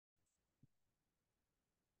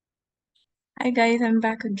Hi guys, I'm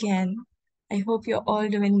back again. I hope you're all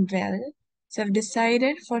doing well. So I've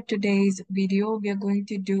decided for today's video, we are going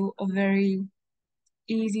to do a very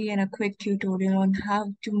easy and a quick tutorial on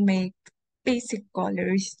how to make basic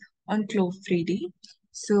collars on Clo 3D.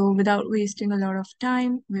 So without wasting a lot of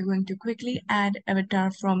time, we're going to quickly add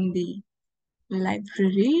avatar from the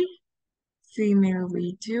library, female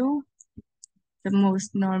V2, the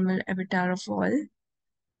most normal avatar of all,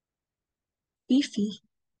 Beefy.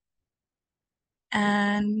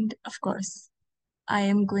 And of course, I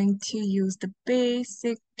am going to use the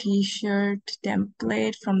basic t-shirt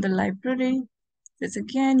template from the library. This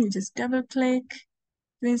again, you just double click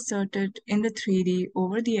to insert it in the 3D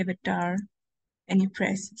over the avatar and you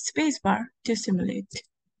press spacebar to simulate.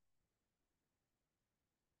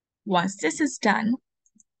 Once this is done,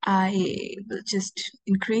 I will just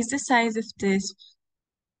increase the size of this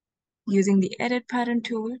using the edit pattern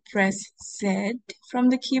tool. Press Z from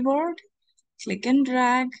the keyboard, click and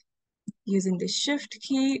drag. Using the shift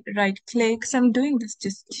key, right click. So I'm doing this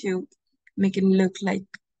just to make it look like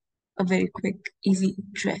a very quick, easy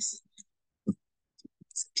dress.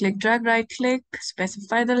 Click, drag, right click,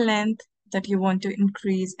 specify the length that you want to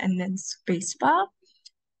increase and then spacebar.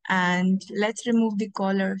 And let's remove the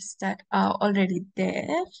collars that are already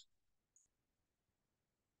there.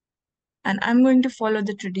 And I'm going to follow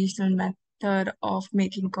the traditional method of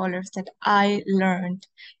making collars that I learned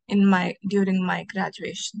during my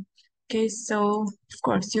graduation. Okay, so of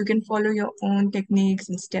course you can follow your own techniques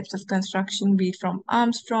and steps of construction, be it from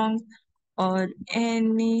Armstrong or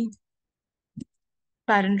any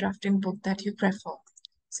pattern drafting book that you prefer.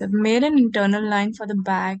 So I've made an internal line for the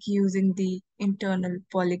back using the internal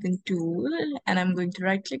polygon tool, and I'm going to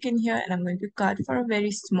right click in here and I'm going to cut for a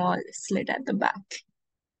very small slit at the back.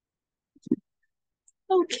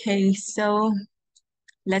 Okay, so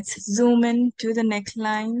let's zoom in to the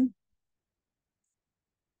neckline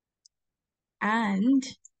and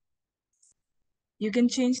you can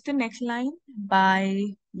change the neckline by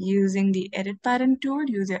using the edit pattern tool.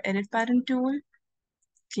 Use your edit pattern tool,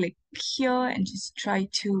 click here and just try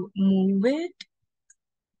to move it.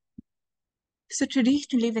 So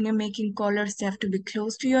traditionally, when you're making collars, they have to be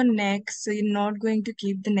close to your neck. So you're not going to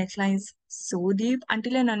keep the necklines so deep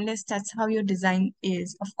until and unless that's how your design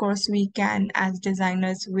is. Of course, we can, as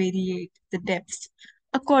designers, variate the depths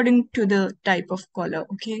according to the type of collar,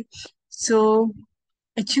 okay? So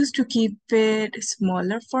I choose to keep it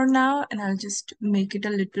smaller for now, and I'll just make it a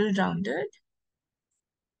little rounded,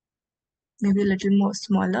 maybe a little more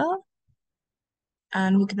smaller.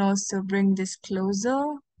 And we can also bring this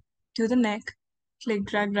closer to the neck. Click,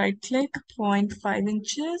 drag, right click, 0.5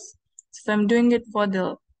 inches. So if I'm doing it for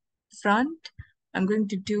the front, I'm going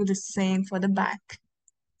to do the same for the back.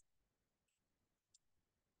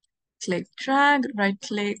 Click, drag, right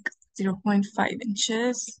click, 0.5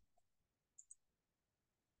 inches.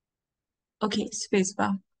 Okay,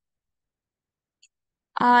 spacebar.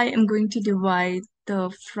 I am going to divide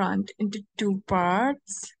the front into two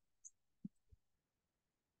parts.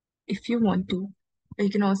 If you want to, you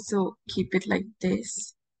can also keep it like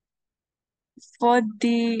this. For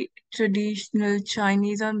the traditional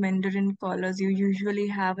Chinese or Mandarin collars, you usually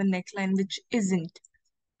have a neckline which isn't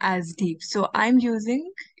as deep. So I'm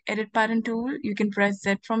using edit pattern tool. You can press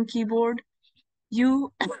Z from keyboard.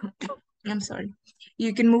 I'm sorry.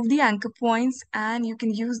 You can move the anchor points and you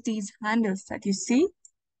can use these handles that you see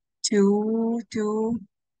to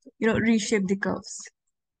reshape the curves.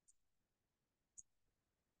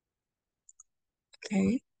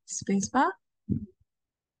 Okay, spacebar.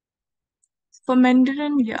 For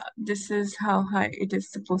Mandarin, yeah, this is how high it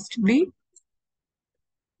is supposed to be.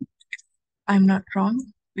 I'm not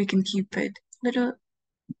wrong. We can keep it a little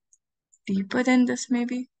deeper than this,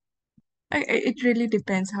 maybe. It really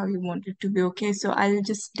depends how you want it to be, okay? So I'll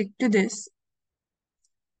just stick to this.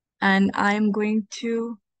 And I'm going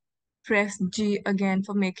to press G again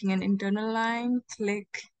for making an internal line.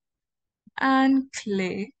 Click and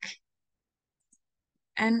click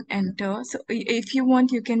and enter. So if you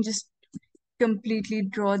want, you can just completely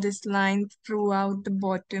draw this line throughout the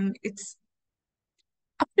bottom. It's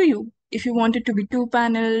up to you. If you want it to be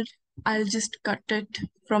two-paneled, I'll just cut it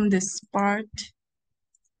from this part.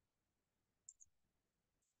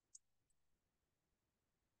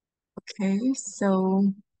 Okay,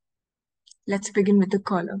 so let's begin with the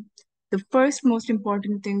collar. The first most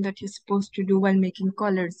important thing that you're supposed to do while making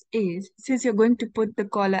collars is, since you're going to put the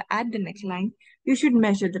collar at the neckline, you should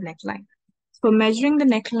measure the neckline. For measuring the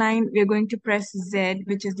neckline, we're going to press Z,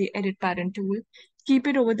 which is the edit pattern tool. Keep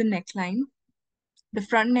it over the neckline. The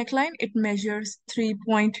front neckline, it measures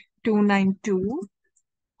 3.292.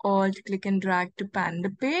 Alt click and drag to pan the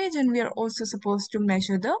page, and we are also supposed to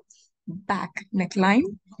measure the back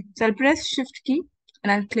neckline. So I'll press Shift key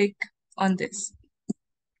and I'll click on this.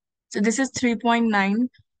 So this is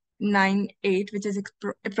 3.998, which is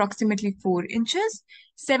approximately 4 inches.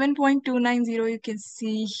 7.290, you can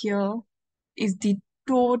see here, is the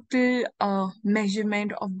total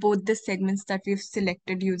measurement of both the segments that we've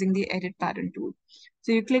selected using the edit pattern tool.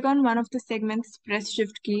 So you click on one of the segments, press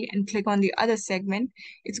Shift key and click on the other segment.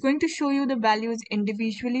 It's going to show you the values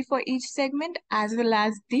individually for each segment as well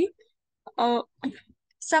as the uh,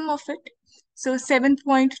 sum of it. So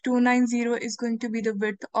 7.290 is going to be the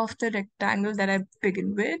width of the rectangle that I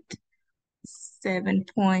begin with.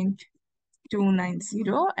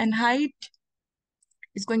 7.290, and height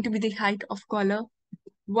is going to be the height of color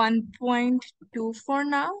 1.2 for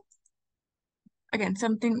now. Again,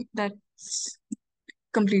 something that's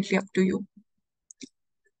completely up to you.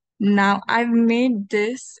 Now I've made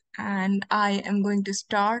this and I am going to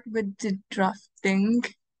start with the drafting.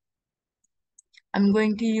 I'm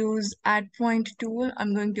going to use add point tool.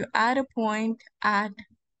 I'm going to add a point at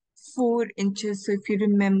 4 inches. So if you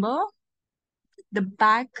remember, the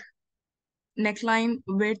back neckline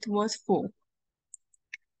width was 4.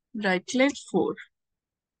 Right click 4.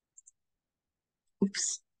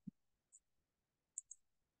 Oops.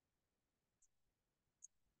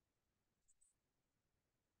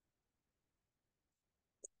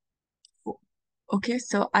 Okay,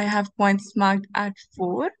 so I have points marked at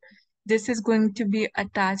 4. This is going to be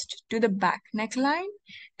attached to the back neckline,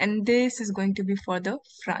 and this is going to be for the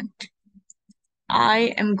front.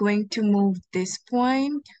 I am going to move this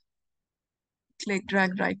point, click,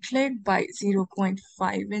 drag, right click by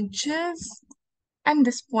 0.5 inches, and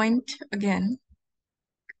this point again,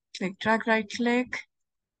 click, drag, right click,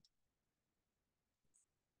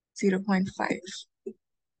 0.5.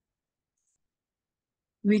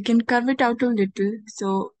 We can curve it out a little,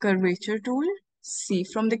 so curvature tool, C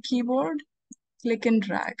from the keyboard, click and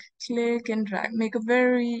drag, make a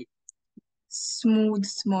very smooth,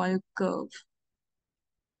 small curve.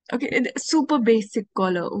 Okay, super basic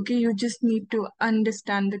color. Okay, you just need to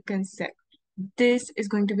understand the concept. This is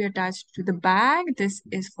going to be attached to the bag. This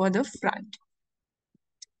is for the front.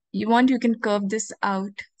 You can curve this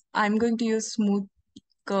out. I'm going to use smooth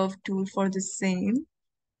curve tool for the same.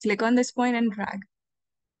 Click on this point and drag.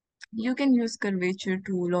 You can use curvature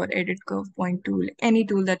tool or edit curve point tool, any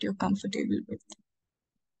tool that you're comfortable with.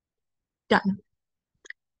 Done.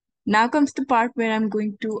 Now comes the part where I'm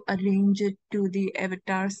going to arrange it to the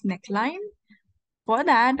avatar's neckline. For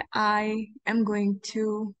that, I am going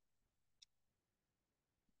to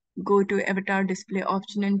go to avatar display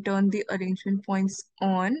option and turn the arrangement points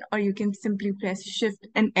on, or you can simply press Shift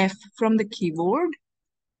and F from the keyboard.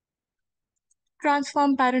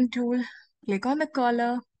 Transform pattern tool, click on the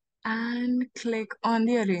color and click on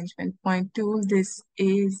the arrangement point tool. This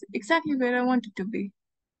is exactly where I want it to be.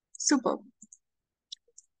 Super.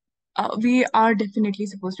 We are definitely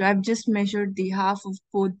supposed to. I've just measured the half of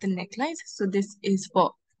both the necklines. So this is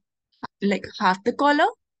for like half the collar.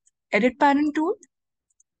 Edit pattern tool.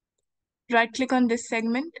 Right click on this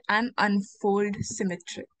segment and unfold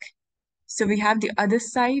symmetric. So we have the other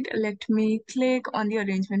side. Let me click on the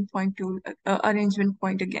arrangement point tool, arrangement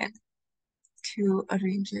point again to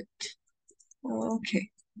arrange it. Okay.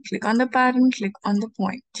 Click on the pattern, click on the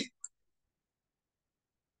point.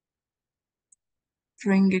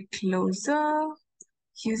 Bring it closer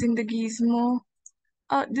using the gizmo.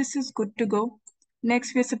 This is good to go.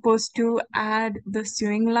 Next, we're supposed to add the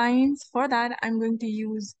sewing lines. For that, I'm going to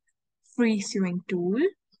use free sewing tool.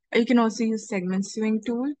 You can also use segment sewing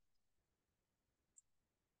tool.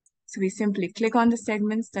 So we simply click on the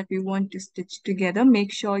segments that we want to stitch together.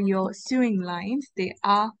 Make sure your sewing lines, they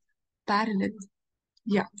are parallel.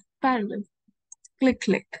 Yeah, parallel. Click,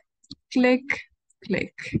 click, click,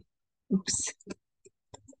 click. Oops.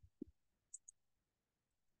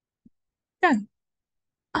 Done.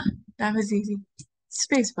 That was easy.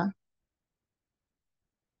 Spacebar.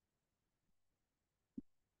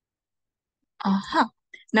 Aha.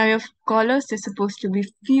 Now your collars are supposed to be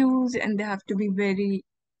fused and they have to be very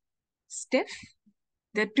stiff.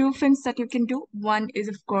 There are two things that you can do. One is,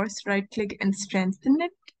 of course, right click and strengthen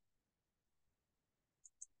it.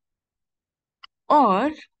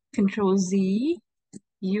 Or Control Z,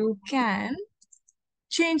 you can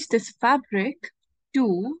change this fabric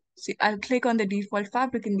to, see, I'll click on the default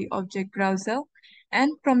fabric in the object browser,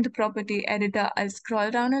 and from the property editor, I'll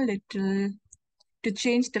scroll down a little to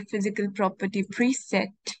change the physical property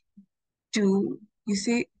preset to, you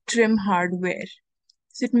see, trim hardware.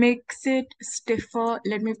 So it makes it stiffer.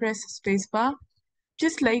 Let me press spacebar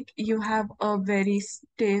just like you have a very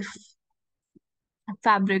stiff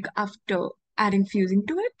fabric after adding fusing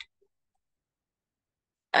to it,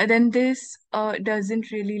 then this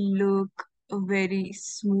doesn't really look very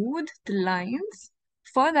smooth, the lines.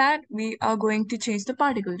 For that, we are going to change the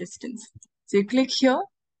particle distance. So you click here.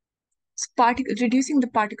 Reducing the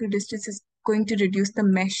particle distance is going to reduce the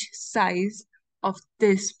mesh size of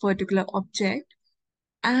this particular object,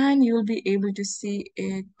 and you'll be able to see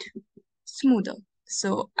it smoother.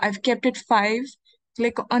 So I've kept it 5.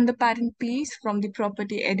 Click on the pattern piece from the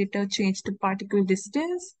property editor, change the particle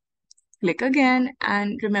distance, click again,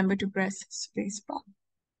 and remember to press spacebar.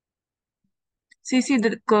 So you see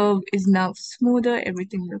the curve is now smoother,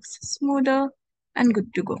 everything looks smoother and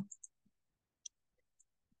good to go.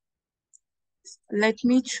 Let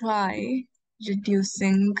me try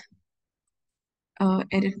reducing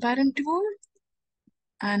edit pattern tool,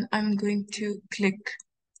 and I'm going to click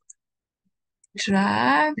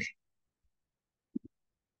drag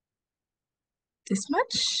this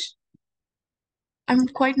much. I'm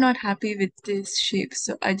quite not happy with this shape,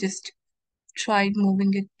 so I just tried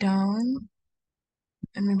moving it down,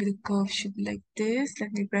 and maybe the curve should be like this.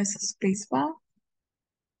 Let me press the spacebar.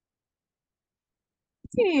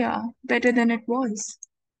 Yeah, better than it was.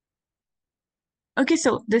 Okay,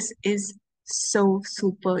 so this is so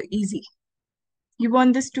super easy. You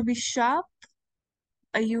want this to be sharp,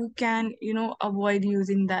 you can, avoid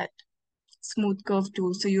using that smooth curve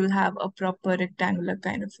tool, so you'll have a proper rectangular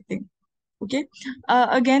kind of thing. Okay,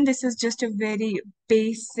 again, this is just a very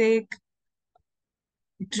basic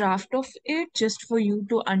draft of it, just for you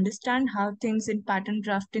to understand how things in pattern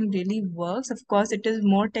drafting really works. Of course, it is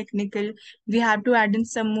more technical. We have to add in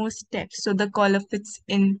some more steps so the collar fits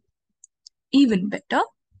in even better.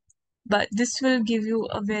 But this will give you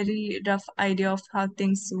a very rough idea of how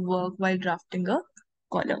things work while drafting a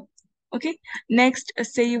collar. Okay, next,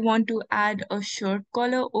 say you want to add a shirt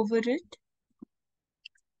collar over it.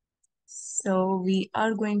 So we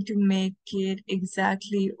are going to make it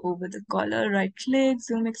exactly over the collar. Right click,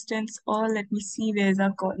 zoom extends all. Let me see, where's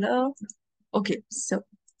our collar? Okay, so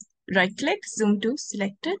right click, zoom to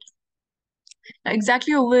selected. Now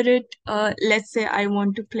exactly over it, let's say I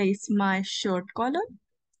want to place my shirt collar.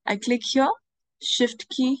 I click here, shift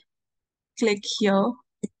key, click here.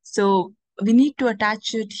 So we need to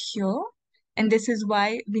attach it here. And this is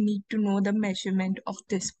why we need to know the measurement of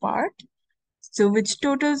this part. So which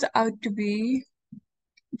totals out to be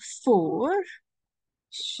 4.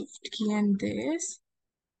 Shift key and this.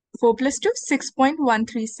 4 plus 2,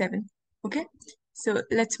 6.137. Okay. So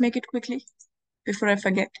let's make it quickly before I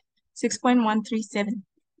forget. 6.137.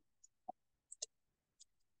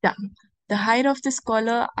 Done. The height of this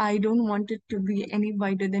collar, I don't want it to be any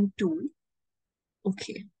wider than 2.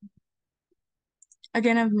 Okay.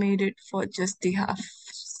 Again, I've made it for just the half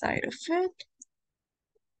side of it.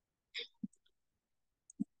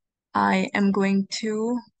 I am going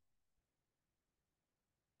to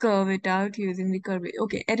curve it out using the curve.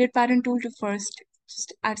 Okay, edit pattern tool to first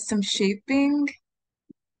just add some shaping.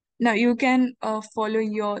 Now you can follow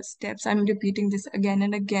your steps. I'm repeating this again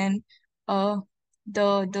and again. Uh,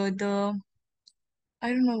 the I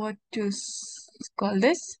don't know what to call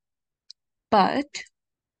this, but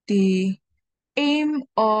the aim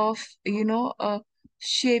of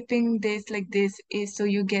shaping this like this is so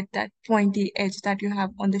you get that pointy edge that you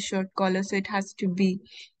have on the shirt collar. So it has to be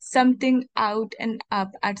something out and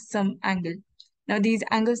up at some angle. Now these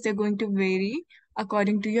angles, they're going to vary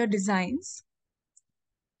according to your designs.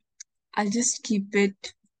 I'll just keep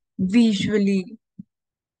it visually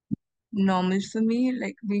normal for me.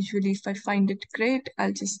 Like visually, if I find it great,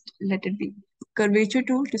 I'll just let it be. Curvature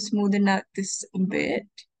tool to smoothen out this a bit.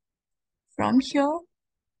 From here,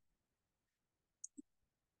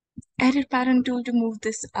 edit pattern tool to move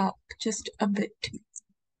this up just a bit,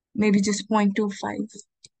 maybe just 0.25.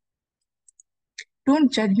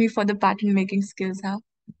 Don't judge me for the pattern making skills, huh?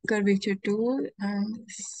 Curvature tool and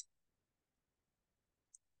this.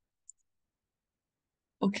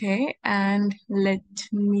 Okay, and let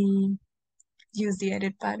me use the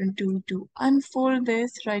edit pattern tool to unfold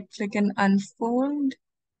this. Right click and unfold.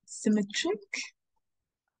 Symmetric.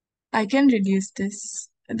 I can reduce this.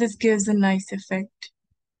 This gives a nice effect.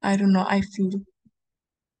 I don't know, I feel.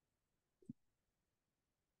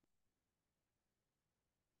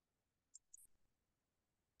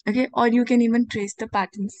 Okay, or you can even trace the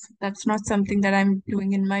patterns. That's not something that I'm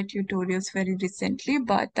doing in my tutorials very recently,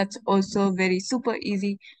 but that's also a very super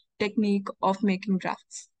easy technique of making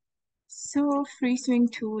drafts. So free swing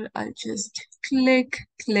tool, I'll just click.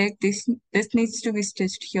 This needs to be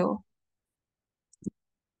stitched here.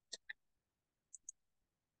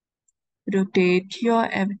 rotate your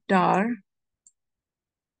avatar,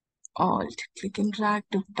 Alt, click and drag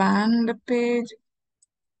to pan the page.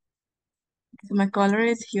 So my color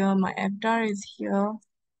is here, my avatar is here.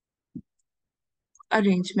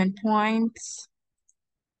 Arrangement points.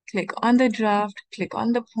 Click on the draft, click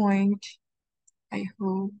on the point. I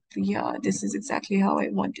hope, yeah, this is exactly how I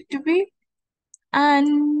want it to be.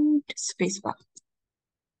 And spacebar.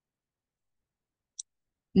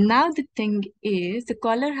 Now the thing is, the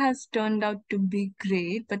color has turned out to be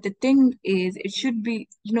great, but the thing is, it should be,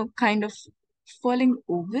 kind of falling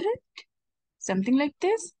over it, something like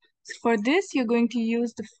this. So for this, you're going to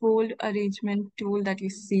use the fold arrangement tool that you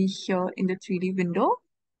see here in the 3D window,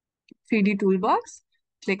 3D toolbox.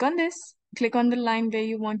 Click on this, click on the line where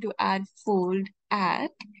you want to add fold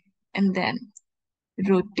at, and then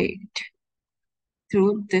rotate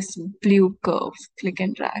through this blue curve. Click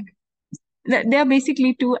and drag. There are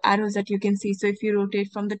basically two arrows that you can see. So if you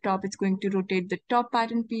rotate from the top, it's going to rotate the top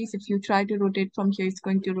pattern piece. If you try to rotate from here, it's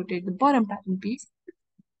going to rotate the bottom pattern piece.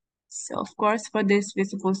 So of course, for this, we're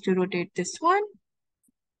supposed to rotate this one.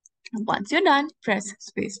 Once you're done, press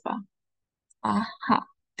spacebar. Aha,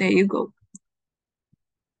 there you go.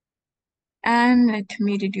 And let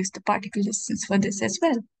me reduce the particle distance for this as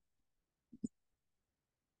well.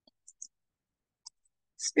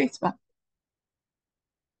 Spacebar.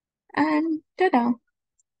 And ta-da!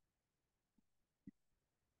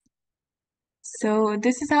 So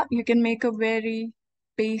this is how you can make a very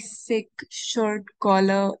basic short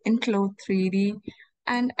collar in Clo 3D.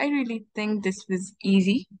 And I really think this was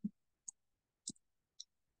easy.